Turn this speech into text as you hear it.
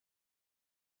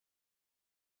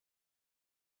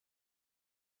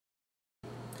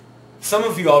Some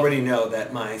of you already know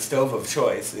that my stove of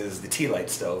choice is the T-Lite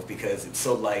stove because it's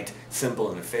so light, simple,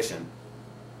 and efficient.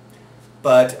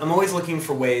 But I'm always looking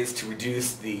for ways to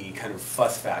reduce the kind of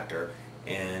fuss factor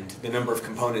and the number of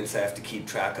components I have to keep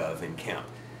track of in camp.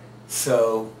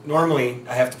 So normally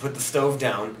I have to put the stove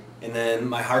down and then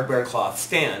my hardware cloth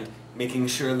stand, making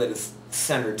sure that it's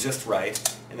centered just right,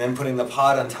 and then putting the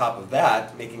pot on top of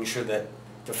that, making sure that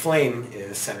the flame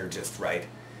is centered just right.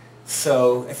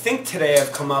 So I think today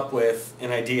I've come up with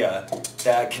an idea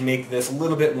that can make this a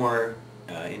little bit more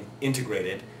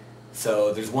integrated,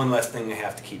 so there's one less thing I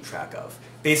have to keep track of.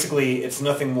 Basically, it's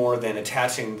nothing more than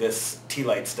attaching this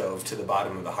T-Lite stove to the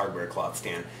bottom of the hardware cloth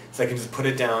stand, so I can just put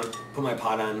it down, put my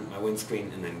pot on my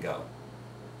windscreen, and then go.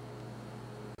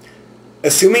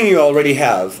 Assuming you already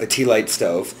have a T-Lite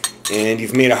stove and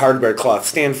you've made a hardware cloth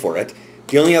stand for it,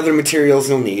 the only other materials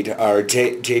you'll need are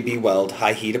JB Weld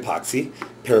high heat epoxy,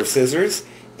 a pair of scissors,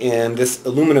 and this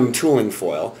aluminum tooling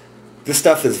foil. This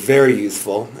stuff is very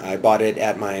useful. I bought it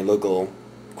at my local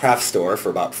craft store for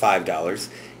about $5.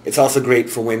 It's also great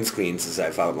for windscreens, as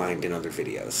I've outlined in other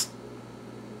videos.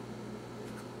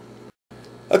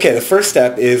 Okay, the first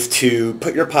step is to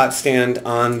put your pot stand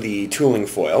on the tooling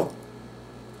foil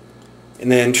and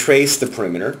then trace the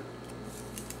perimeter.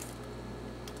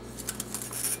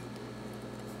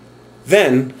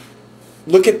 Then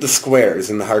look at the squares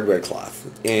in the hardware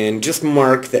cloth and just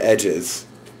mark the edges.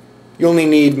 You only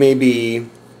need maybe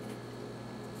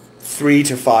 3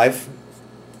 to 5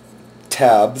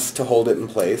 tabs to hold it in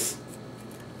place.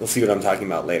 You'll see what I'm talking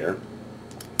about later.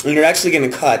 And you're actually going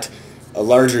to cut a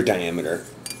larger diameter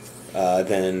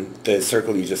than the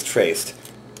circle you just traced.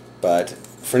 But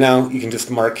for now, you can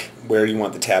just mark where you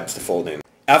want the tabs to fold in.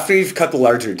 After you've cut the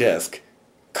larger disc,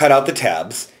 cut out the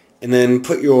tabs and then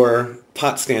put your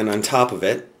pot stand on top of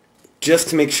it just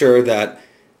to make sure that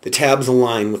the tabs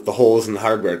align with the holes in the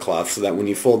hardware cloth so that when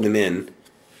you fold them in,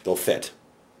 they'll fit.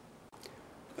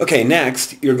 Okay,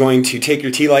 next you're going to take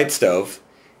your T-Lite stove,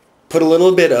 put a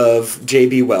little bit of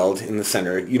JB Weld in the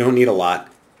center. You don't need a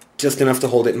lot, just enough to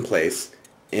hold it in place,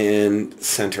 and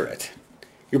center it.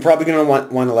 You're probably going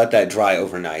to want to let that dry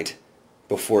overnight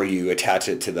before you attach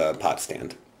it to the pot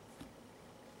stand.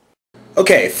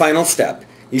 Okay, final step.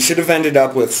 You should have ended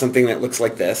up with something that looks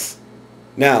like this.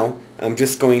 Now, I'm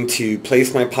just going to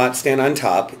place my pot stand on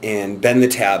top and bend the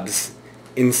tabs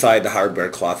inside the hardware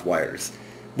cloth wires.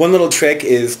 One little trick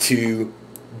is to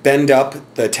bend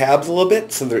up the tabs a little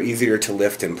bit so they're easier to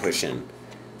lift and push in.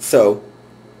 So,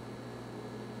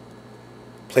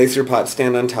 place your pot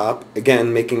stand on top,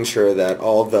 again making sure that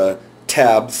all the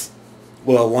tabs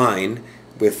will align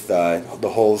with the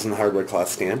holes in the hardware cloth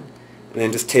stand. And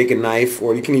then just take a knife,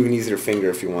 or you can even use your finger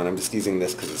if you want. I'm just using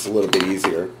this because it's a little bit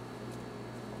easier.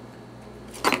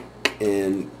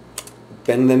 And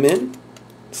bend them in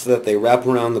so that they wrap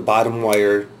around the bottom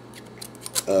wire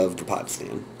of the pot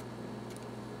stand.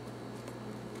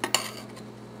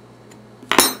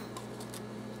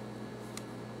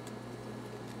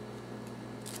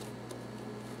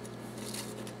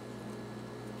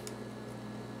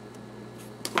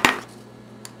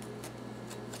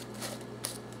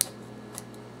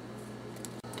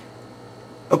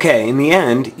 Okay, in the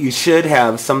end, you should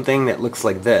have something that looks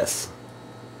like this.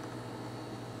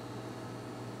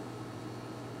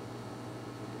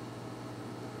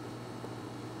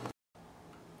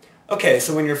 Okay,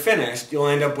 so when you're finished, you'll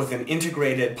end up with an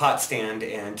integrated pot stand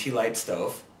and T-Lite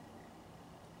stove.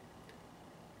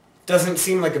 Doesn't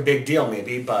seem like a big deal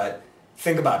maybe, but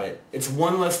think about it. It's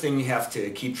one less thing you have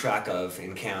to keep track of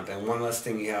in camp and one less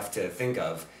thing you have to think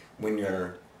of when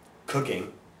you're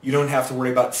cooking. You don't have to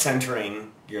worry about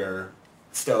centering your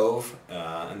stove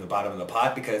in the bottom of the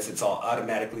pot because it's all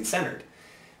automatically centered.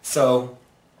 So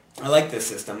I like this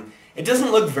system. It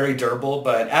doesn't look very durable,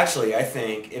 but actually I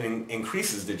think it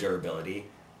increases the durability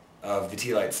of the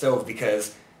T-Lite stove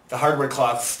because the hardware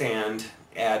cloth stand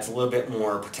adds a little bit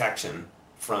more protection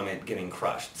from it getting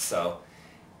crushed. So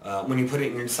when you put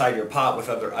it inside your pot with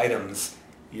other items,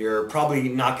 you're probably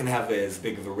not going to have as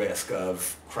big of a risk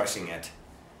of crushing it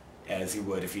as you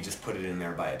would if you just put it in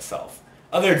there by itself.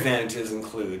 Other advantages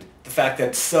include the fact that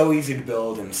it's so easy to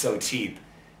build and so cheap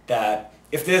that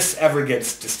if this ever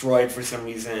gets destroyed for some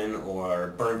reason or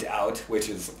burnt out, which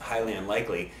is highly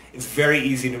unlikely, it's very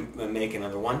easy to make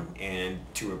another one and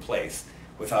to replace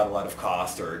without a lot of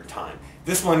cost or time.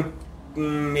 This one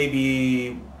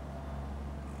maybe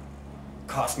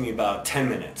cost me about 10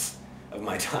 minutes of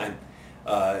my time.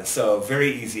 So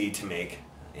very easy to make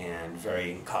and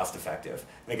very cost effective.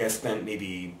 I think I spent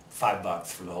maybe $5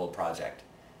 for the whole project.